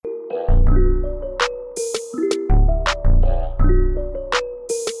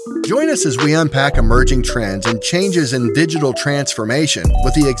Join us as we unpack emerging trends and changes in digital transformation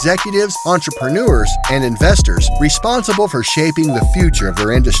with the executives, entrepreneurs, and investors responsible for shaping the future of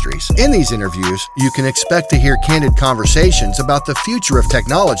their industries. In these interviews, you can expect to hear candid conversations about the future of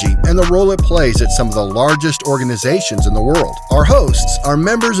technology and the role it plays at some of the largest organizations in the world. Our hosts are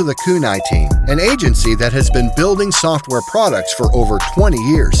members of the Kunai team, an agency that has been building software products for over 20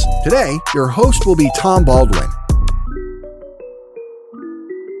 years. Today, your host will be Tom Baldwin.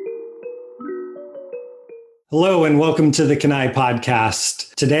 Hello and welcome to the Kunai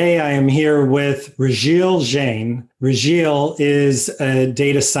podcast. Today I am here with Rajil Jain. Rajil is a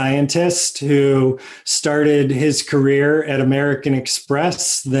data scientist who started his career at American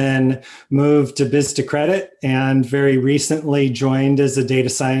Express, then moved to Biz2Credit, and very recently joined as a data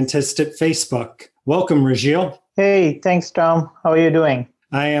scientist at Facebook. Welcome, Rajil. Hey, thanks, Tom. How are you doing?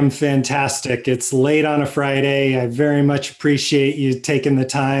 I am fantastic. It's late on a Friday. I very much appreciate you taking the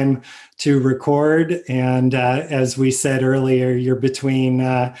time to record. And as we said earlier, you're between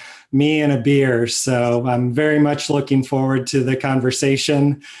me and a beer. So I'm very much looking forward to the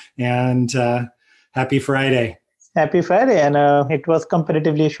conversation, and happy Friday. Happy Friday. And it was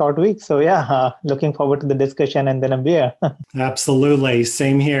comparatively a short week. So looking forward to the discussion and then a beer. Absolutely.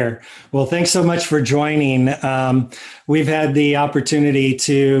 Same here. Well, thanks so much for joining. We've had the opportunity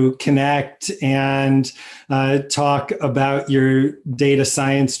to connect and talk about your data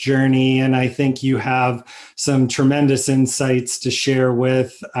science journey. And I think you have some tremendous insights to share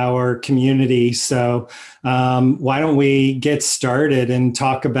with our community. So why don't we get started and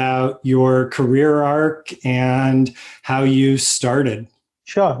talk about your career arc and how you started?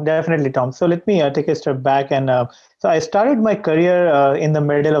 Sure, definitely, Tom. So let me take a step back. And so I started my career in the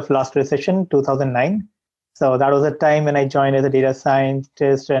middle of last recession, 2009. So that was a time when I joined as a data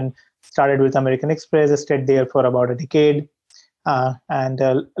scientist and started with American Express. I stayed there for about a decade and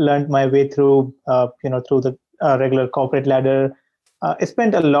learned my way through the regular corporate ladder. I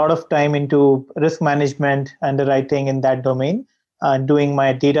spent a lot of time into risk management, underwriting in that domain, doing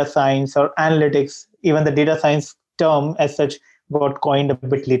my data science or analytics. Even the data science term as such got coined a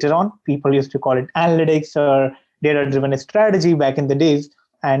bit later on. People used to call it analytics or data-driven strategy back in the days.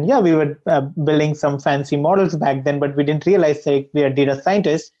 And we were building some fancy models back then, but we didn't realize that we are data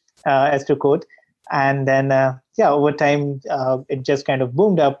scientists, as to quote. And then, over time, it just kind of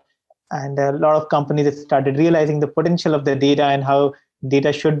boomed up. And a lot of companies started realizing the potential of the data and how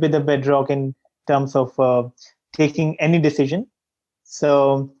data should be the bedrock in terms of taking any decision.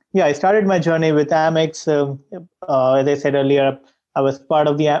 So, I started my journey with Amex. As I said earlier, I was part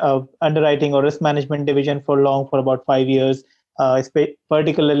of the underwriting or risk management division for about 5 years.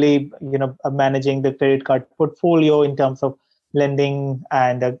 Particularly, managing the credit card portfolio in terms of lending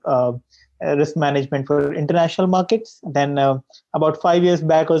and risk management for international markets. Then about 5 years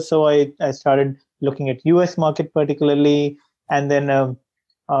back or so, I started looking at US market particularly. And then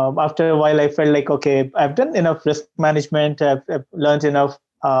after a while, I felt like, okay, I've done enough risk management. I've learned enough.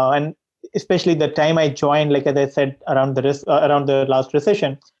 And especially the time I joined, like as I said, around the last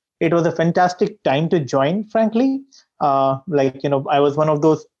recession, it was a fantastic time to join, frankly. I was one of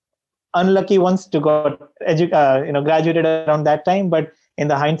those unlucky ones to graduated around that time. But in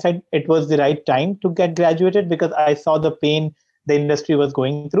the hindsight, it was the right time to get graduated because I saw the pain the industry was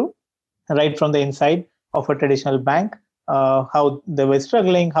going through right from the inside of a traditional bank, how they were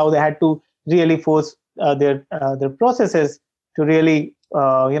struggling, how they had to really force their processes to really,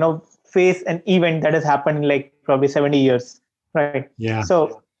 face an event that has happened in like probably 70 years. Right. Yeah.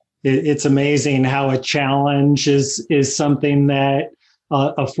 So it's amazing how a challenge is something that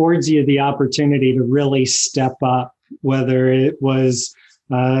affords you the opportunity to really step up, whether it was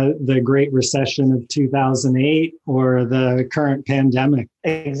the Great Recession of 2008 or the current pandemic.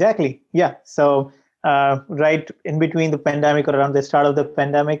 Exactly. Yeah. So right in between the pandemic or around the start of the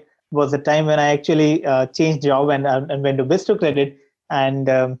pandemic was the time when I actually changed job and went to Biz2Credit.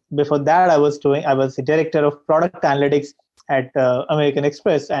 And before that, I was the director of product analytics at American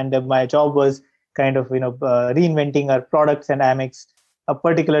Express, and my job was kind of reinventing our products and Amex,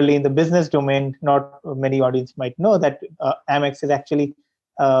 particularly in the business domain. Not many audience might know that Amex is actually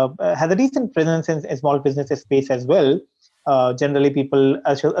has a decent presence in small business space as well. Generally, people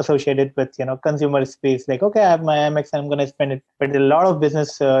associated with consumer space, like, okay, I have my Amex and I'm going to spend it. But a lot of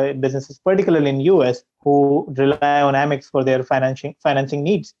businesses, particularly in US, who rely on Amex for their financing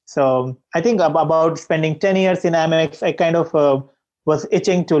needs. So I think about spending 10 years in Amex, I kind of was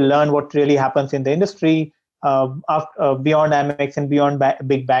itching to learn what really happens in the industry beyond Amex and beyond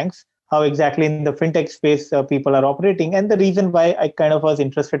big banks, how exactly in the fintech space people are operating. And the reason why I kind of was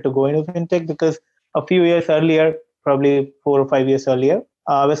interested to go into fintech, because a few years earlier, probably 4 or 5 years earlier,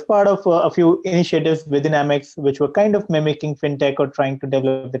 was part of a few initiatives within Amex, which were kind of mimicking fintech or trying to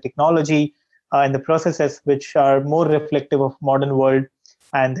develop the technology and the processes which are more reflective of modern world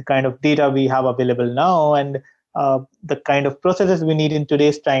and the kind of data we have available now, and the kind of processes we need in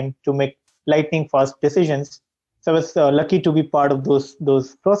today's time to make lightning fast decisions. So I was lucky to be part of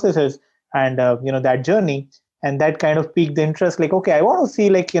those processes and that journey, and that kind of piqued the interest. Like, okay, I want to see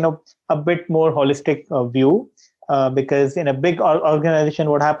a bit more holistic view, because in a big organization,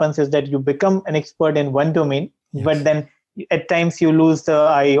 what happens is that you become an expert in one domain, yes, but then at times you lose the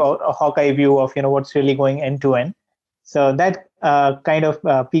eye or a hawk eye view of what's really going end to end. So that kind of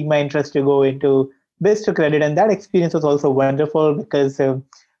piqued my interest to go into Biz to Credit, and that experience was also wonderful because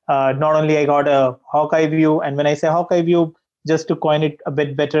not only I got a Hawkeye view, and when I say Hawkeye view, just to coin it a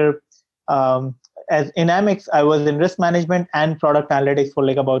bit better, as in Amex, I was in risk management and product analytics for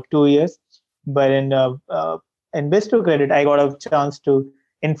like about 2 years, but in Biz to Credit, I got a chance to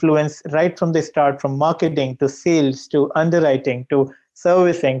influence right from the start, from marketing to sales to underwriting to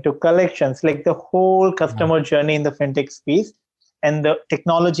servicing to collections, like the whole customer journey in the fintech space and the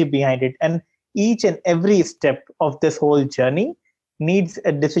technology behind it. And each and every step of this whole journey needs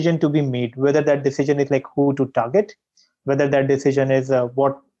a decision to be made, whether that decision is like who to target, whether that decision is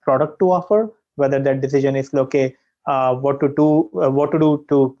what product to offer, whether that decision is okay, what to do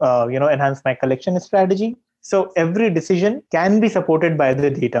to enhance my collection strategy. So every decision can be supported by the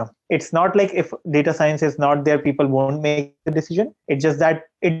data. It's not like if data science is not there, people won't make the decision. It's just that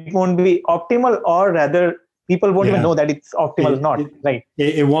it won't be optimal, or rather people won't even know that it's optimal or not, right?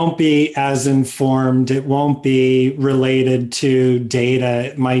 It won't be as informed. It won't be related to data.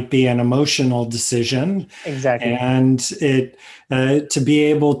 It might be an emotional decision. Exactly. And it to be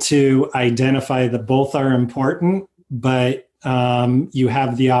able to identify that both are important, but you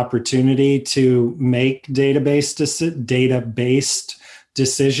have the opportunity to make data-based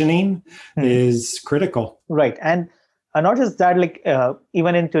decisioning is critical. Right. And not just that, like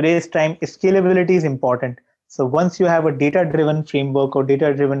even in today's time, scalability is important. So once you have a data-driven framework or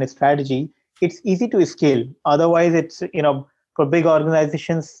data-driven strategy, it's easy to scale. Otherwise, it's for big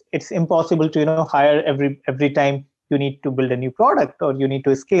organizations, it's impossible to hire every time you need to build a new product or you need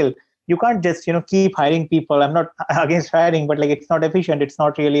to scale. You can't just keep hiring people. I'm not against hiring, but like it's not efficient. It's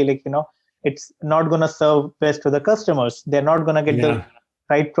not really it's not going to serve best to the customers. They're not going to get the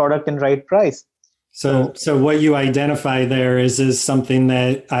right product and right price. So what you identify there is something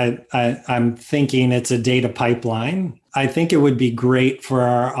that I'm thinking it's a data pipeline. I think it would be great for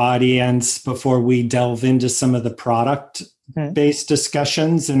our audience, before we delve into some of the product-based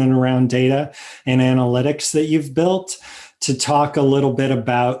discussions in and around data and analytics that you've built, to talk a little bit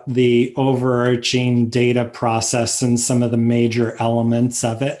about the overarching data process and some of the major elements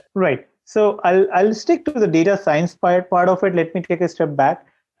of it. Right. So I'll stick to the data science part of it. Let me take a step back.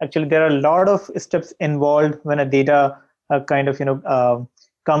 Actually, there are a lot of steps involved when a data comes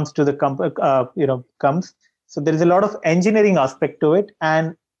to the comes. So there is a lot of engineering aspect to it.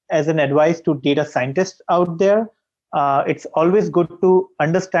 And as an advice to data scientists out there, it's always good to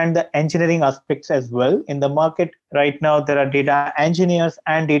understand the engineering aspects as well. In the market right now, there are data engineers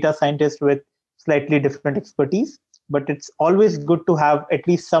and data scientists with slightly different expertise, but it's always good to have at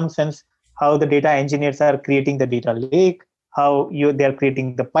least some sense how the data engineers are creating the data lake, how they are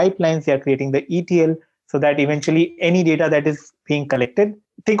creating the pipelines, they are creating the ETL, so that eventually any data that is being collected,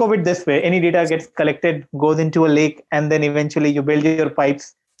 think of it this way, any data gets collected, goes into a lake, and then eventually you build your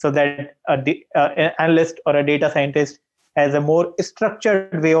pipes so that an analyst or a data scientist has a more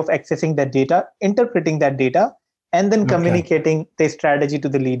structured way of accessing that data, interpreting that data, and then communicating the strategy to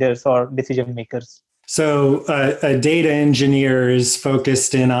the leaders or decision makers. So a data engineer is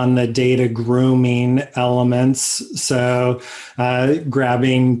focused in on the data grooming elements. So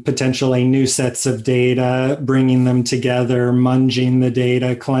grabbing potentially new sets of data, bringing them together, munging the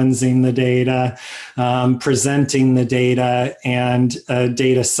data, cleansing the data, presenting the data, and a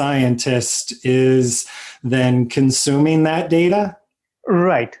data scientist is then consuming that data?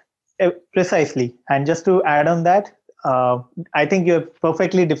 Right, precisely. And just to add on that, I think you have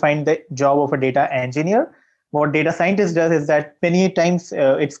perfectly defined the job of a data engineer. What data scientist does is that many times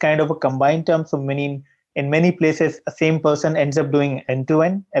it's kind of a combined term. So in many places, a same person ends up doing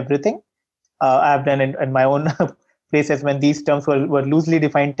end-to-end everything. I've done in my own places when these terms were loosely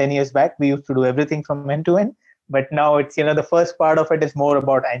defined 10 years back. We used to do everything from end-to-end. But now it's, the first part of it is more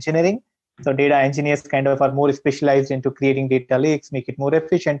about engineering. So data engineers kind of are more specialized into creating data lakes, make it more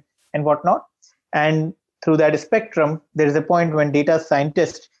efficient and whatnot. And through that spectrum, there is a point when data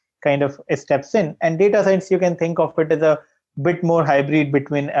scientist kind of steps in. And data science, you can think of it as a bit more hybrid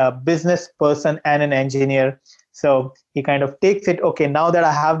between a business person and an engineer. So he kind of takes it, okay, now that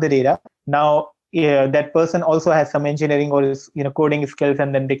I have the data, now that person also has some engineering or coding skills,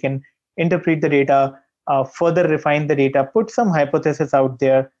 and then they can interpret the data, further refine the data, put some hypothesis out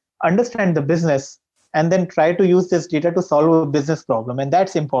there, understand the business, and then try to use this data to solve a business problem. And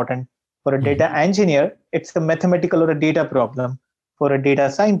that's important. For a data engineer, it's a mathematical or a data problem. For a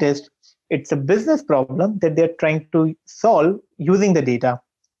data scientist, it's a business problem that they're trying to solve using the data.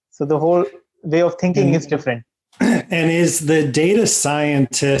 So the whole way of thinking is different. And is the data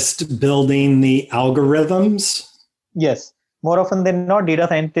scientist building the algorithms? Yes. More often than not, data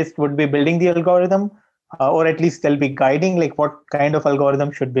scientists would be building the algorithm, or at least they'll be guiding like what kind of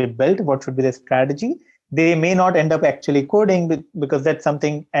algorithm should be built, what should be the strategy. They may not end up actually coding because that's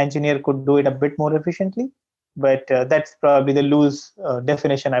something engineer could do it a bit more efficiently. But that's probably the loose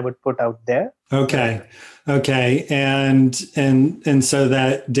definition I would put out there. Okay. And so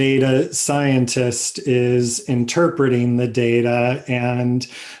that data scientist is interpreting the data and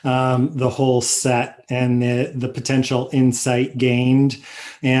the whole set and the potential insight gained,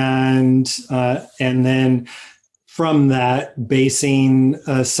 and then from that basing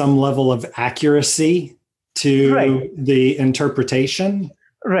some level of accuracy to the interpretation.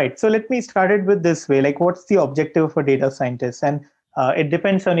 Right. So let me start it with this way. Like, what's the objective for data scientists? And it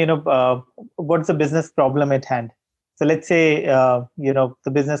depends on, what's the business problem at hand. So let's say,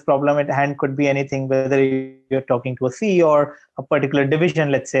 the business problem at hand could be anything, whether you're talking to a CEO or a particular division.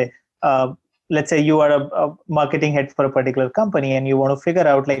 Let's say you are a marketing head for a particular company and you want to figure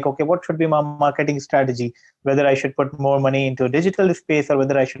out like, okay, what should be my marketing strategy? Whether I should put more money into digital space or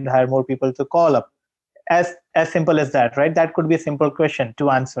whether I should hire more people to call up. As simple as that, right? That could be a simple question to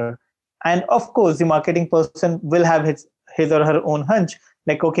answer. And of course, the marketing person will have his or her own hunch.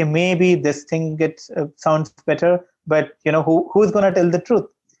 Like, okay, maybe this thing sounds better, but who's going to tell the truth?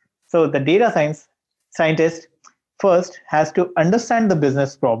 So the data scientist first has to understand the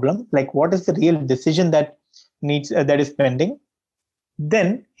business problem, like what is the real decision that is pending.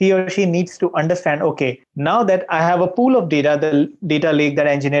 Then he or she needs to understand, okay, now that I have a pool of data, the data lake that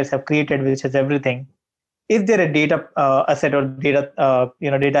engineers have created, which is everything. Is there a data asset or data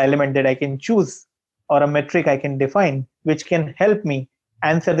element that I can choose or a metric I can define, which can help me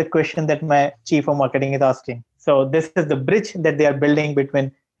answer the question that my chief of marketing is asking? So this is the bridge that they are building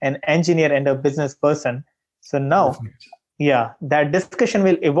between an engineer and a business person. So now, that discussion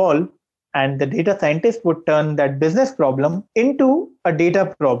will evolve, and the data scientist would turn that business problem into a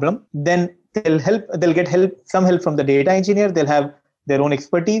data problem. Then they'll get some help from the data engineer. They'll have their own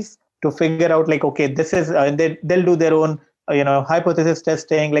expertise to figure out like, okay, this is, they'll do their own, hypothesis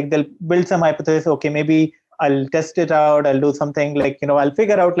testing. Like they'll build some hypothesis. Okay, maybe I'll test it out. I'll do something like, I'll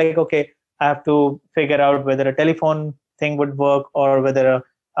figure out like, okay, I have to figure out whether a telephone thing would work or whether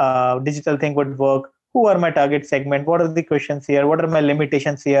a digital thing would work. Who are my target segment? What are the questions here? What are my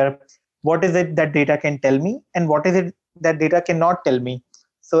limitations here? What is it that data can tell me? And what is it that data cannot tell me?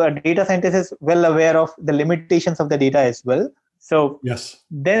 So a data scientist is well aware of the limitations of the data as well. So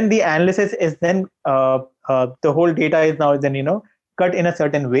then the analysis is then the whole data is now then cut in a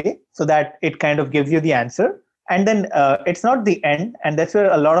certain way so that it kind of gives you the answer. And then it's not the end, and that's where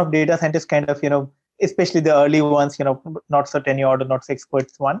a lot of data scientists kind of especially the early ones, not so tenured or not so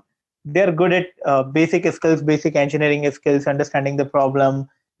experts one, they're good at basic skills, basic engineering skills, understanding the problem.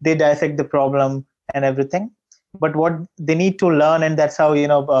 They dissect the problem and everything. But what they need to learn, and that's how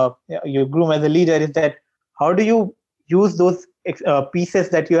you groom as a leader, is that how do you use those pieces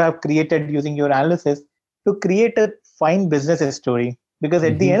that you have created using your analysis to create a fine business story? Because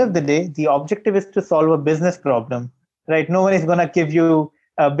at the end of the day, the objective is to solve a business problem, right? No one is going to give you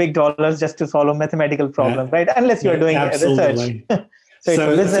big dollars just to solve a mathematical problem, right? Unless you're doing research. So it's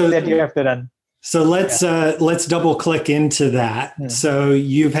a business that you have to run. So let's double click into that. So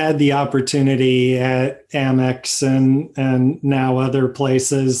you've had the opportunity at Amex and now other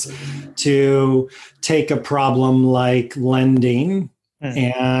places to take a problem like lending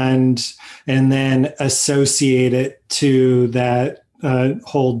and then associate it to that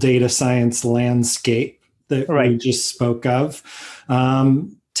whole data science landscape that we just spoke of.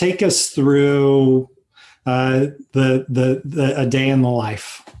 Take us through a day in the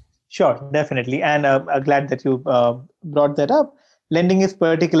life. Sure, definitely. And I'm glad that you brought that up. Lending is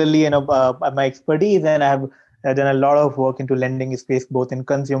particularly my expertise, and I've done a lot of work into lending space, both in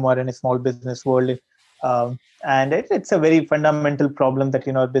consumer and small business world. And it's a very fundamental problem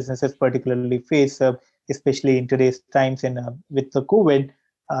that businesses particularly face, especially in today's times with the COVID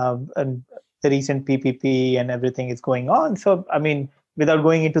and the recent PPP and everything is going on. So, I mean, without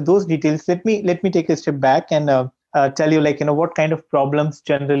going into those details, let me take a step back and tell you what kind of problems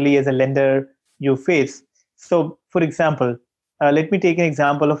generally as a lender you face. So for example, let me take an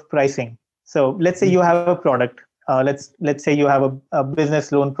example of pricing. So let's say you have a product. Let's say you have a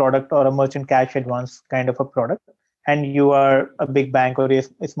business loan product or a merchant cash advance kind of a product, and you are a big bank or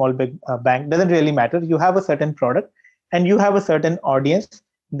a small big bank. Doesn't really matter. You have a certain product, and you have a certain audience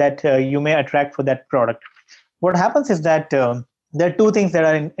that you may attract for that product. What happens is that there are two things that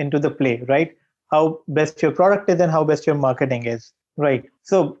are into the play, right? How best your product is and how best your marketing is, right?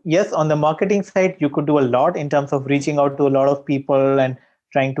 So yes, on the marketing side, you could do a lot in terms of reaching out to a lot of people and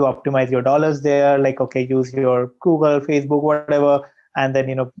trying to optimize your dollars there. Like, okay, use your Google, Facebook, whatever, and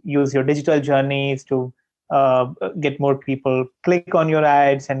then use your digital journeys to get more people click on your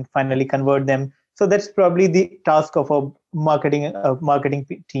ads and finally convert them. So that's probably the task of a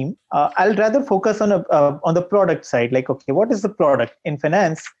marketing team. I'll rather focus on the product side. Like, okay, what is the product in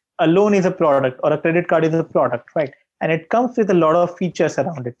finance? A loan is a product, or a credit card is a product, right? And it comes with a lot of features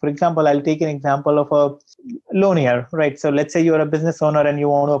around it. For example, I'll take an example of a loan here, right? So let's say you're a business owner and you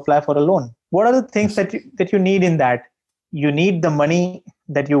want to apply for a loan. What are the things that you need in that? You need the money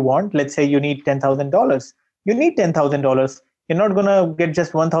that you want. Let's say you need $10,000. You need $10,000. You're not going to get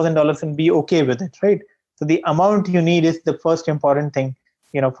just $1,000 and be okay with it, right? So the amount you need is the first important thing,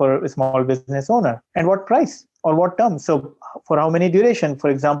 for a small business owner. And what price or what terms? So for how many duration?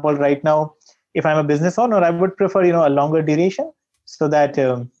 For example, right now, if I'm a business owner, I would prefer, a longer duration so that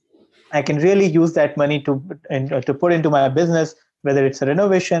I can really use that money to put into my business, whether it's a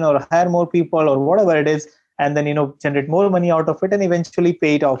renovation or hire more people or whatever it is, and then, generate more money out of it and eventually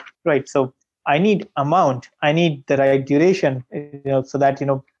pay it off, right? So I need amount, I need the right duration, so that,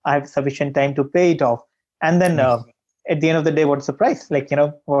 I have sufficient time to pay it off. And then at the end of the day, what's the price? Like,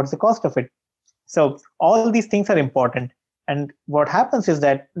 what's the cost of it? So all these things are important. And what happens is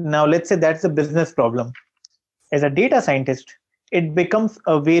that now, let's say that's a business problem. As a data scientist, it becomes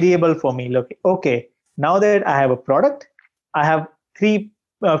a variable for me. Look, okay, now that I have a product, I have three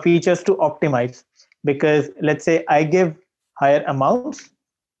features to optimize, because let's say I give higher amounts,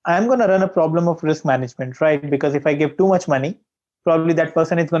 I'm going to run a problem of risk management, right? Because if I give too much money, probably that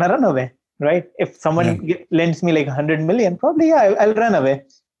person is going to run away, right? If someone lends me like 100 million, probably I'll run away.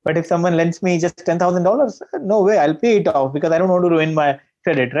 But if someone lends me just $10,000, no way, I'll pay it off because I don't want to ruin my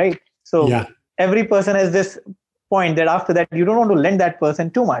credit, right? So every person has this point that after that, you don't want to lend that person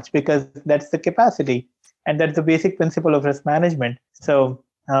too much because that's the capacity. And that's the basic principle of risk management. So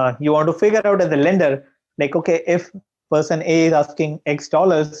you want to figure out as a lender, like, okay, if person A is asking X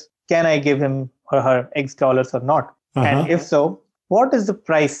dollars, can I give him or her X dollars or not? And if so, what is the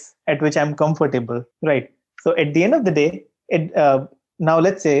price at which I'm comfortable, right? So at the end of the day, now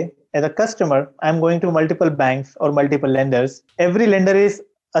let's say as a customer, I'm going to multiple banks or multiple lenders. Every lender is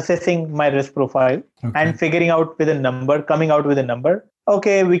assessing my risk profile and figuring out with a number, coming out with a number.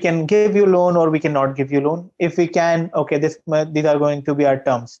 Okay, we can give you loan or we cannot give you loan. If we can, okay, these are going to be our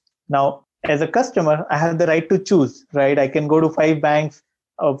terms. Now, as a customer, I have the right to choose, right? I can go to 5 banks.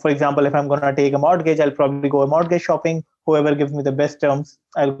 For example, if I'm going to take a mortgage, I'll probably go mortgage shopping. Whoever gives me the best terms,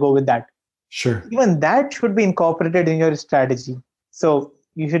 I'll go with that. Sure. Even that should be incorporated in your strategy. So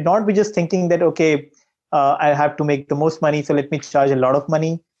you should not be just thinking that, okay, I have to make the most money, so let me charge a lot of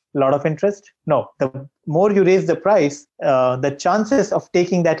money, a lot of interest. No, the more you raise the price, the chances of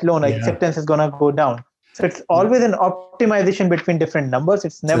taking that loan acceptance is going to go down. So it's always an optimization between different numbers.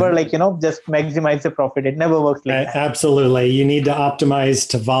 It's never like, just maximize the profit. It never works like that. Absolutely. You need to optimize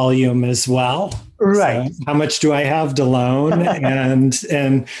to volume as well. Right. So how much do I have to loan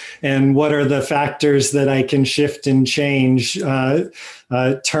and what are the factors that I can shift and change?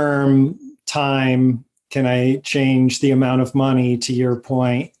 Term, time, can I change the amount of money, to your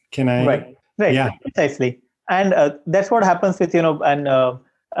point? Can I? Right. Yeah. Precisely. And that's what happens with,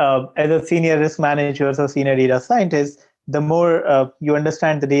 as a senior risk manager or senior data scientist, the more you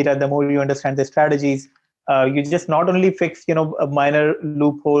understand the data, the more you understand the strategies. You just not only fix, minor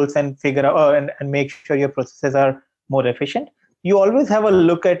loopholes and figure out and make sure your processes are more efficient. You always have a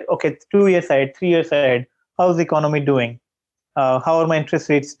look at, okay, 2 years ahead, 3 years ahead, how's the economy doing? How are my interest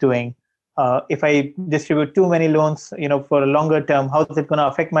rates doing? If I distribute too many loans, for a longer term, how is it going to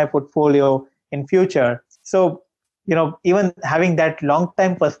affect my portfolio in future? So, even having that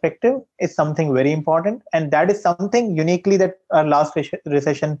long-term perspective is something very important. And that is something uniquely that our last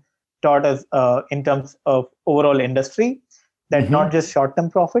recession taught us in terms of overall industry, that not just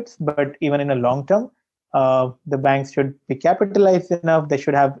short-term profits, but even in a long term, the banks should be capitalized enough. They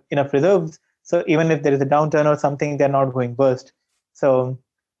should have enough reserves. So even if there is a downturn or something, they're not going burst. So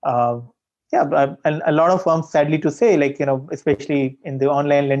and a lot of firms, sadly to say, like, especially in the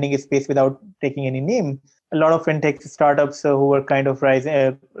online lending space, without taking any name, a lot of fintech startups who were kind of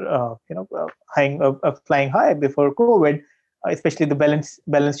rising, flying high before COVID, especially the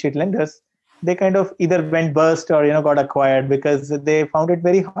balance sheet lenders, they kind of either went bust or got acquired because they found it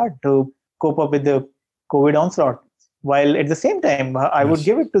very hard to cope up with the COVID onslaught. While at the same time, I would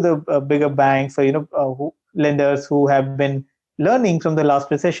give it to the bigger banks or lenders who have been learning from the last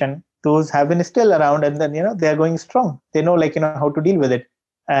recession. Those have been still around, and then they are going strong. They know how to deal with it.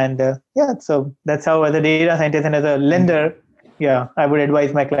 And so that's how, as a data scientist and as a lender, I would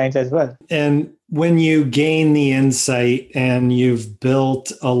advise my clients as well. And when you gain the insight and you've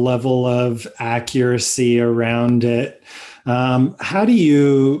built a level of accuracy around it, how do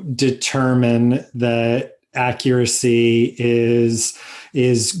you determine that accuracy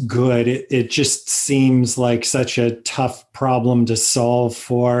is good? It just seems like such a tough problem to solve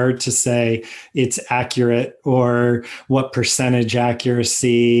for, to say it's accurate, or what percentage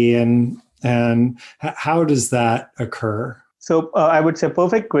accuracy, and how does that occur? So I would say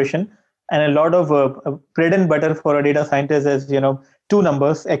perfect question. And a lot of bread and butter for a data scientist is, two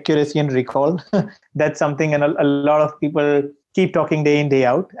numbers, accuracy and recall. That's something, and a lot of people keep talking day in, day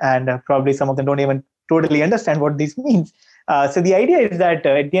out. And probably some of them don't even totally understand what this means. So the idea is that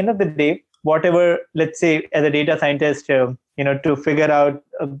at the end of the day, whatever, let's say, as a data scientist, to figure out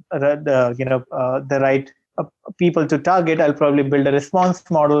the right people to target, I'll probably build a response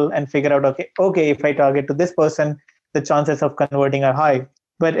model and figure out, okay, if I target to this person, the chances of converting are high.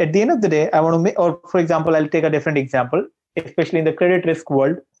 But at the end of the day, I want to make, or for example, I'll take a different example, especially in the credit risk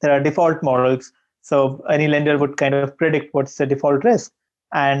world, there are default models. So any lender would kind of predict what's the default risk.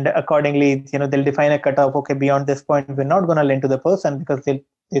 And accordingly, they'll define a cutoff. Okay, beyond this point, we're not going to lend to the person because they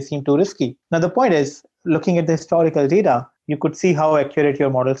seem too risky. Now, the point is, looking at the historical data, you could see how accurate your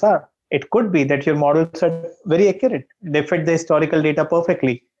models are. It could be that your models are very accurate. They fit the historical data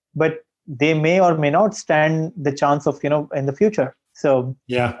perfectly, but they may or may not stand the chance of, in the future. So,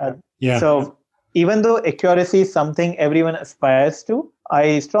 So even though accuracy is something everyone aspires to,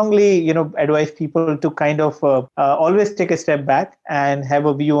 I strongly, advise people to kind of always take a step back and have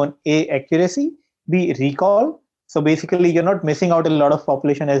a view on A, accuracy, B, recall. So basically, you're not missing out a lot of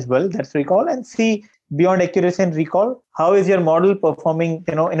population as well. That's recall. And C, beyond accuracy and recall, how is your model performing,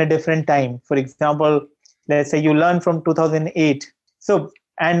 in a different time? For example, let's say you learn from 2008. So,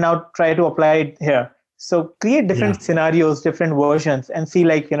 and now try to apply it here. So create different scenarios, different versions, and see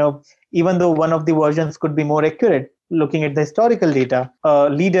even though one of the versions could be more accurate, looking at the historical data, a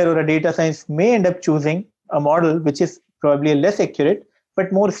leader or a data science may end up choosing a model which is probably less accurate,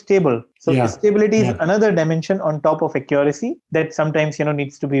 but more stable. So stability is another dimension on top of accuracy that sometimes,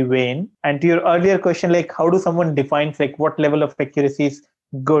 needs to be weighed. And to your earlier question, how do someone define what level of accuracy is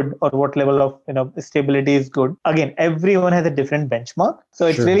good or what level of, stability is good? Again, everyone has a different benchmark. So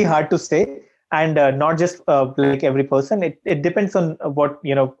it's really hard to say. And not just every person, it depends on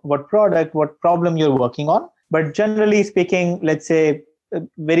what product, what problem you're working on. But generally speaking, let's say a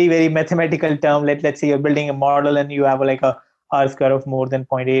very, very mathematical term, let's say you're building a model and you have a R-square of more than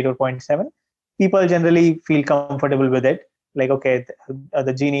 0.8 or 0.7. People generally feel comfortable with it. The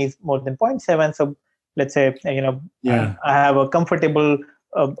Gini is more than 0.7. So let's say, I have a comfortable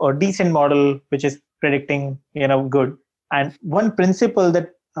or decent model, which is predicting, good. And one principle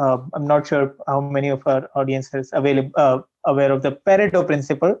that I'm not sure how many of our audience is aware of the Pareto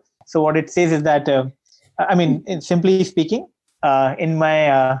principle. So what it says is that, simply speaking, in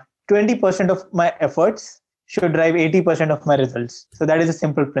my 20% of my efforts should drive 80% of my results. So that is a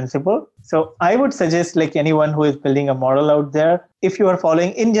simple principle. So I would suggest anyone who is building a model out there, if you are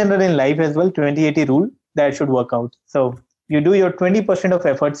following in general in life as well, 20-80 rule, that should work out. So you do your 20% of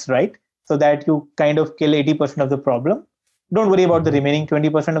efforts right, so that you kind of kill 80% of the problem. Don't worry about the remaining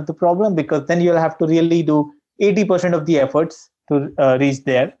 20% of the problem, because then you'll have to really do 80% of the efforts to reach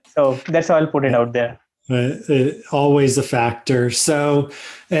there. So that's how I'll put it out there. Always a factor. So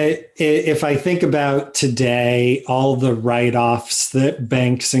if I think about today, all the write-offs that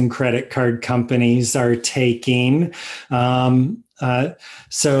banks and credit card companies are taking,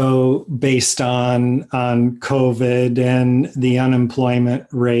 so based on COVID and the unemployment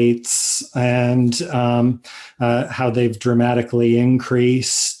rates and how they've dramatically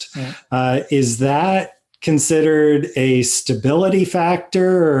increased, is that considered a stability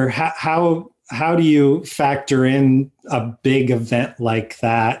factor, or how do you factor in a big event like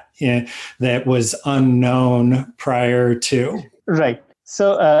that that was unknown prior to? Right.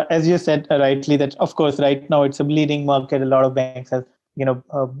 So as you said rightly, that of course right now it's a bleeding market. A lot of banks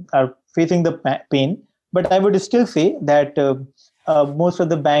are facing the pain. But I would still say that most of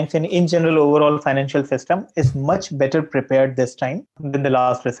the banks and in general overall financial system is much better prepared this time than the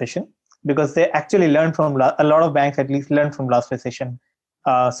last recession. because they actually learned from a lot of banks, at least learned from last recession.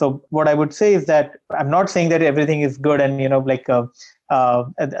 So what I would say is that I'm not saying that everything is good and, no,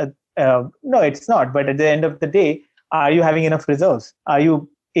 it's not. But at the end of the day, are you having enough reserves? Are you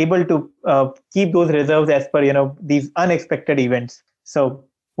able to keep those reserves as per, these unexpected events? So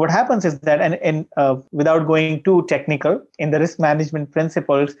what happens is that, and without going too technical, in the risk management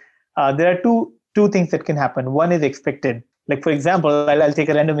principles, there are two things that can happen. One is expected. Like, for example, I'll take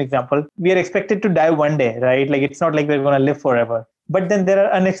a random example. We are expected to die one day, right? Like, it's not like we're going to live forever. But then there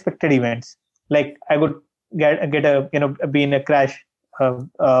are unexpected events. Like, I would be in a crash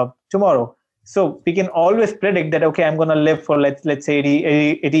tomorrow. So we can always predict that, okay, I'm going to live for let's say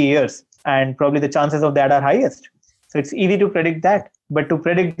 80 years, and probably the chances of that are highest. So it's easy to predict that. But to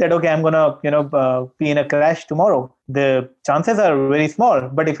predict that, okay, I'm going to be in a crash tomorrow, the chances are very small.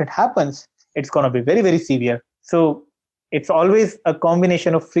 But if it happens, it's going to be very, very severe. So it's always a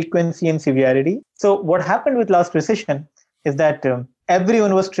combination of frequency and severity. So what happened with last recession is that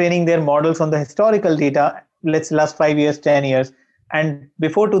everyone was training their models on the historical data, last 5 years, 10 years. And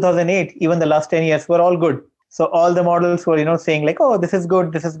before 2008, even the last 10 years were all good. So all the models were, saying like, oh, this is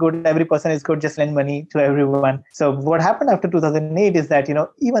good, every person is good, just lend money to everyone. So what happened after 2008 is that,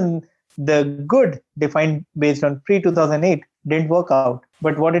 even the good defined based on pre-2008 didn't work out.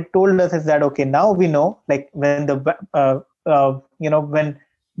 But what it told us is that, okay, now we know, like, when when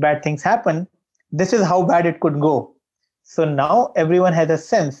bad things happen, this is how bad it could go. So now everyone has a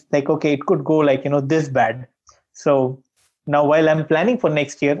sense like, okay, it could go like, this bad. So now while I'm planning for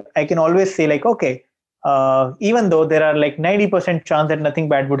next year, I can always say like, okay, even though there are like 90% chance that nothing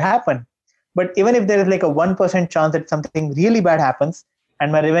bad would happen, but even if there is like a 1% chance that something really bad happens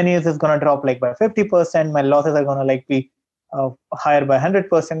and my revenues is going to drop like by 50%, my losses are going to like be higher by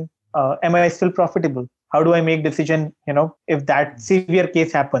 100%, am I still profitable? How do I make decision, if that severe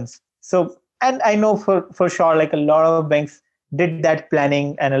case happens? So, and I know for sure, like a lot of banks did that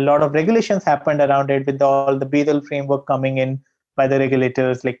planning and a lot of regulations happened around it with all the Basel framework coming in by the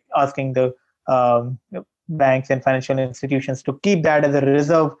regulators, like asking the banks and financial institutions to keep that as a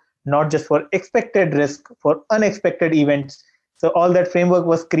reserve, not just for expected risk, for unexpected events. So all that framework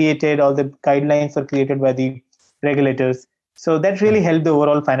was created, all the guidelines were created by the regulators. So that really helped the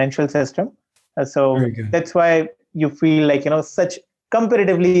overall financial system. So that's why you feel like, such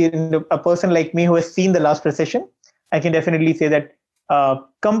comparatively, a person like me who has seen the last recession, I can definitely say that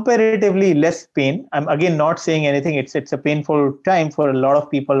comparatively less pain. I'm again not saying anything. It's a painful time for a lot of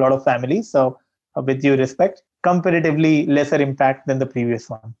people, a lot of families. So with due respect, comparatively lesser impact than the previous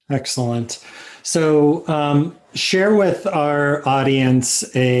one. Excellent. So share with our audience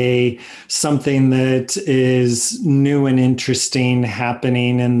something that is new and interesting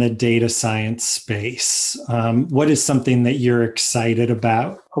happening in the data science space. What is something that you're excited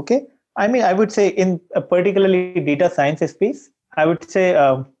about? Okay. I mean, I would say in a particularly data science space, I would say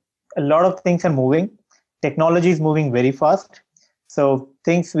a lot of things are moving. Technology is moving very fast. So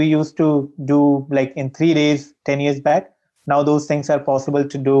things we used to do like in 3 days, 10 years back, now those things are possible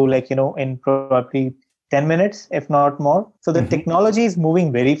to do like, in probably 10 minutes, if not more. So the technology is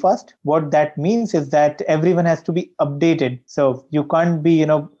moving very fast. What that means is that everyone has to be updated. So you can't be,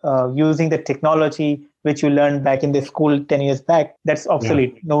 using the technology which you learned back in the school 10 years back. That's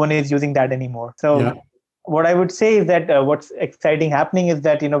obsolete. No one is using that anymore. So what I would say is that what's exciting happening is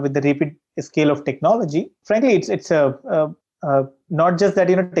that, with the rapid scale of technology, frankly, it's not just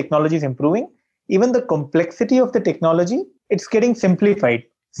that, technology is improving, even the complexity of the technology, it's getting simplified.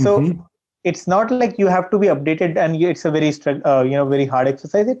 So it's not like you have to be updated and it's a very, very hard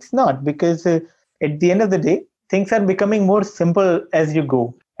exercise. It's not, because at the end of the day, things are becoming more simple as you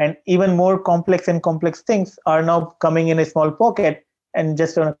go. And even more complex things are now coming in a small pocket, and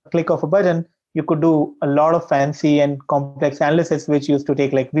just on a click of a button, you could do a lot of fancy and complex analysis, which used to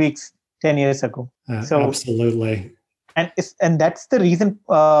take like weeks 10 years ago. Absolutely. And that's the reason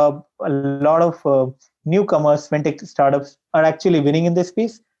a lot of newcomers, fintech startups are actually winning in this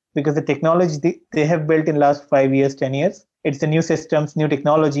space, because the technology they have built in last 5 years, 10 years, it's the new systems, new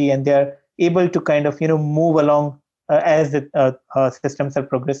technology, and they're able to kind of, move along as the systems are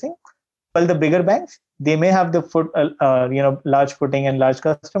progressing. Well, the bigger banks, they may have the large footing and large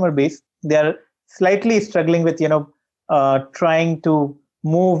customer base. They are slightly struggling with, trying to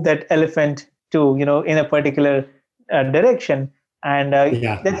move that elephant to, in a particular direction. And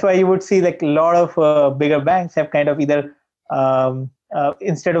that's why you would see like a lot of bigger banks have kind of either,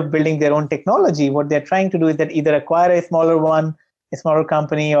 instead of building their own technology, what they're trying to do is that either acquire a smaller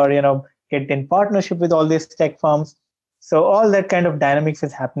company, or, get in partnership with all these tech firms. So all that kind of dynamics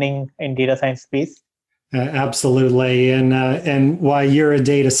is happening in data science space. Absolutely. And why you're a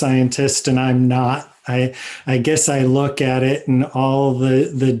data scientist and I'm not, I guess I look at it and all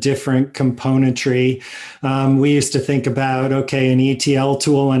the different componentry. We used to think about, okay, an ETL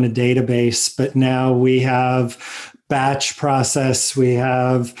tool and a database, but now we have batch process, we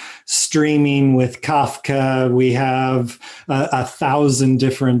have streaming with Kafka, we have 1,000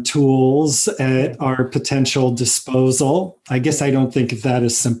 different tools at our potential disposal. I guess I don't think of that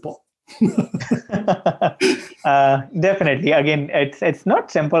as simple. Definitely. Again, it's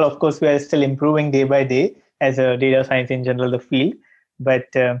not simple. Of course, we are still improving day by day as a data science in general, the field. But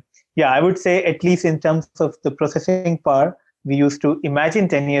yeah, I would say at least in terms of the processing power, we used to imagine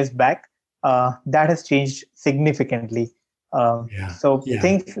 10 years back, that has changed significantly. So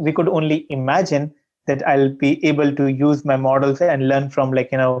things we could only imagine that I'll be able to use my models and learn from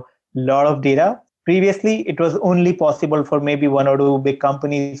a lot of data. Previously, it was only possible for maybe one or two big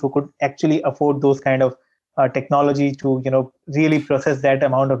companies who could actually afford those kind of technology to really process that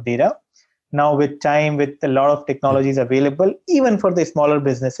amount of data. Now, with time, with a lot of technologies available, even for the smaller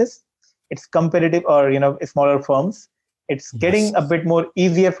businesses, it's competitive, or smaller firms, it's getting a bit more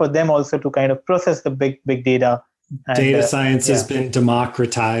easier for them also to kind of process the big data. And, data science has been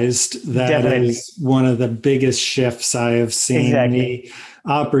democratized. That is one of the biggest shifts I have seen. Exactly.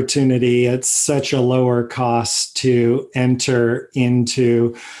 The opportunity at such a lower cost to enter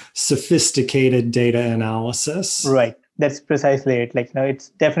into sophisticated data analysis. Right. That's precisely it. It's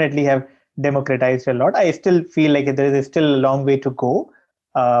definitely have democratized a lot. I still feel like there is still a long way to go,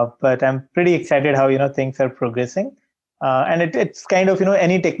 but I'm pretty excited how things are progressing. And it's kind of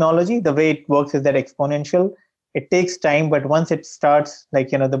any technology, the way it works is that exponential. It takes time, but once it starts,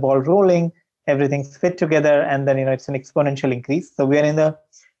 the ball rolling, everything's fit together, and then it's an exponential increase. So we are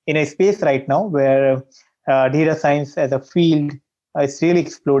in a space right now where data science as a field is really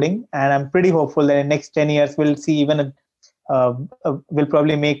exploding, and I'm pretty hopeful that in the next 10 years we'll see even we'll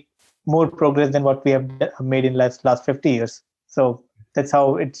probably make more progress than what we have made in last 50 years. So that's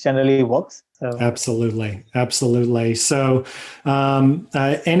how it generally works. So. Absolutely. So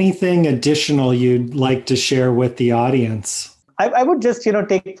anything additional you'd like to share with the audience? I would just,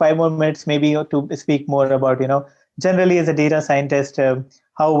 take 5 more minutes maybe to speak more about, generally as a data scientist,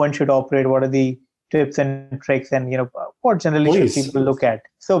 how one should operate, what are the tips and tricks, and, what generally should people look at.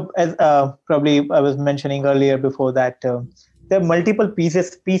 So as probably I was mentioning earlier before that, there are multiple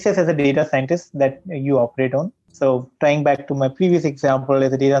pieces as a data scientist that you operate on. So trying back to my previous example,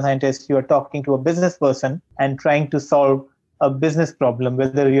 as a data scientist, you are talking to a business person and trying to solve a business problem,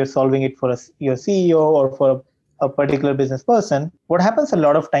 whether you're solving it for your CEO or for a particular business person. What happens a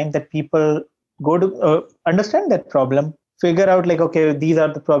lot of times that people go to understand that problem, figure out okay, these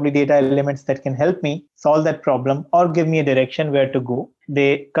are the probably data elements that can help me solve that problem or give me a direction where to go.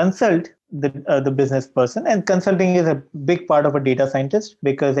 They consult the business person, and consulting is a big part of a data scientist,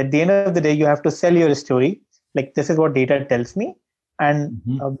 because at the end of the day, you have to sell your story. This is what data tells me, and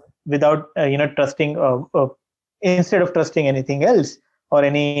without trusting, instead of trusting anything else or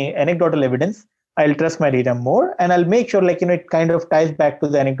any anecdotal evidence, I'll trust my data more, and I'll make sure it kind of ties back to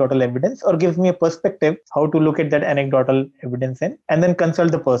the anecdotal evidence or gives me a perspective how to look at that anecdotal evidence and then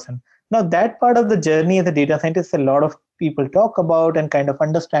consult the person. Now, that part of the journey as a data scientist, a lot of people talk about and kind of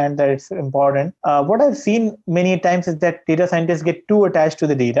understand that it's important. What I've seen many times is that data scientists get too attached to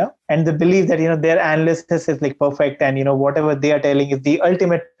the data, and they believe that their analysis is perfect, and whatever they are telling is the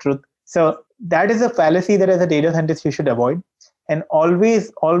ultimate truth. So that is a fallacy that as a data scientist you should avoid, and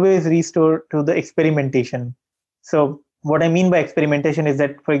always restore to the experimentation. So what I mean by experimentation is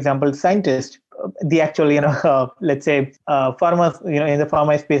that, for example, scientists, the actual, let's say pharma, in the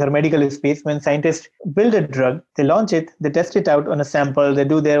pharma space or medical space, when scientists build a drug, they launch it, they test it out on a sample, they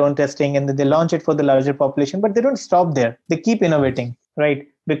do their own testing, and then they launch it for the larger population, but they don't stop there. They keep innovating, right?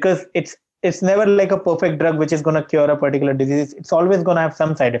 Because it's never like a perfect drug which is going to cure a particular disease. It's always going to have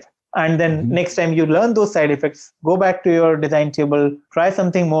some side effect. And then next time you learn those side effects, go back to your design table, try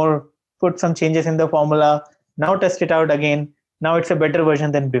something more, put some changes in the formula, now test it out again. Now it's a better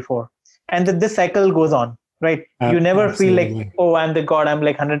version than before. And this cycle goes on, right? You never Absolutely. feel like, oh, I'm the God, I'm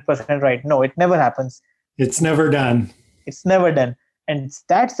 100% right. No, it never happens. It's never done. It's never done. And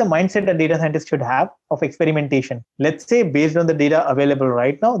that's the mindset a data scientist should have of experimentation. Let's say based on the data available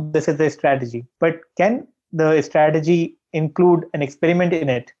right now, this is the strategy. But can the strategy include an experiment in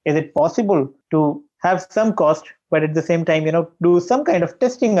it? Is it possible to have some cost, but at the same time, do some kind of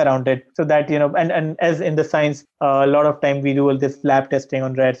testing around it, so that, and as in the science, a lot of time we do all this lab testing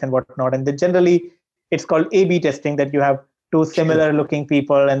on rats and whatnot. And then generally it's called A/B testing, that you have two similar looking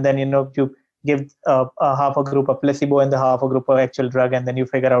people, and then, you give half a group a placebo and the half a group of actual drug, and then you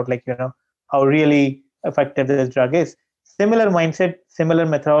figure out how really effective this drug is. Similar mindset, similar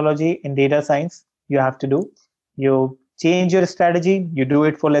methodology in data science you have to do. You change your strategy, you do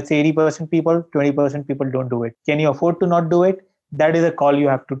it for, let's say, 80% people, 20% people don't do it. Can you afford to not do it? That is a call you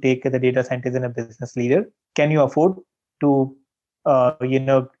have to take as a data scientist and a business leader. Can you afford to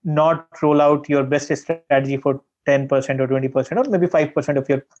not roll out your best strategy for 10% or 20% or maybe 5% of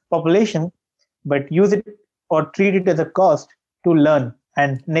your population, but use it or treat it as a cost to learn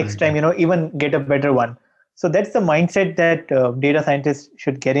and next time even get a better one. So that's the mindset that data scientists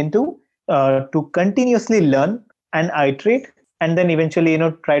should get into, to continuously learn and iterate, and then eventually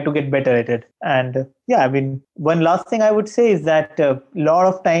try to get better at it. And one last thing I would say is that a lot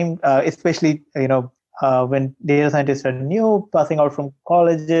of time, especially when data scientists are new, passing out from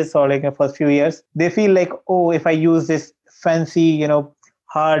colleges or like the first few years, they feel like, oh, if I use this fancy,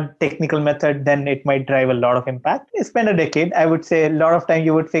 hard technical method, then it might drive a lot of impact. Spend a decade. I would say a lot of time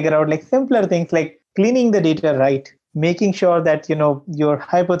you would figure out like simpler things like cleaning the data right, making sure that, your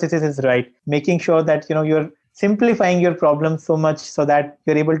hypothesis is right, making sure that, you're simplifying your problem so much so that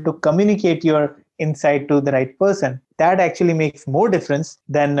you're able to communicate your insight to the right person. That actually makes more difference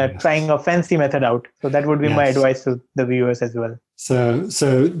than trying a fancy method out. So that would be my advice to the viewers as well.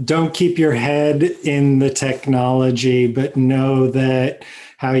 So don't keep your head in the technology, but know that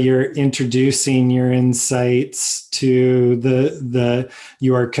how you're introducing your insights to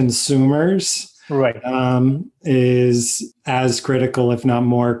your consumers, right, is as critical, if not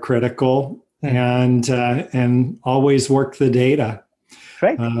more critical, and always work the data.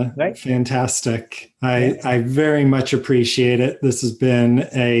 Right. Fantastic. I very much appreciate it. This has been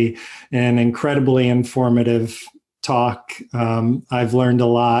an incredibly informative talk. I've learned a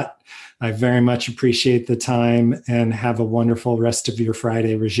lot. I very much appreciate the time, and have a wonderful rest of your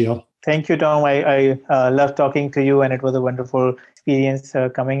Friday, Rajil. Thank you, Tom. I love talking to you, and it was a wonderful experience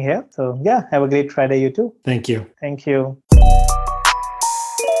coming here. So have a great Friday, you too. Thank you. Thank you.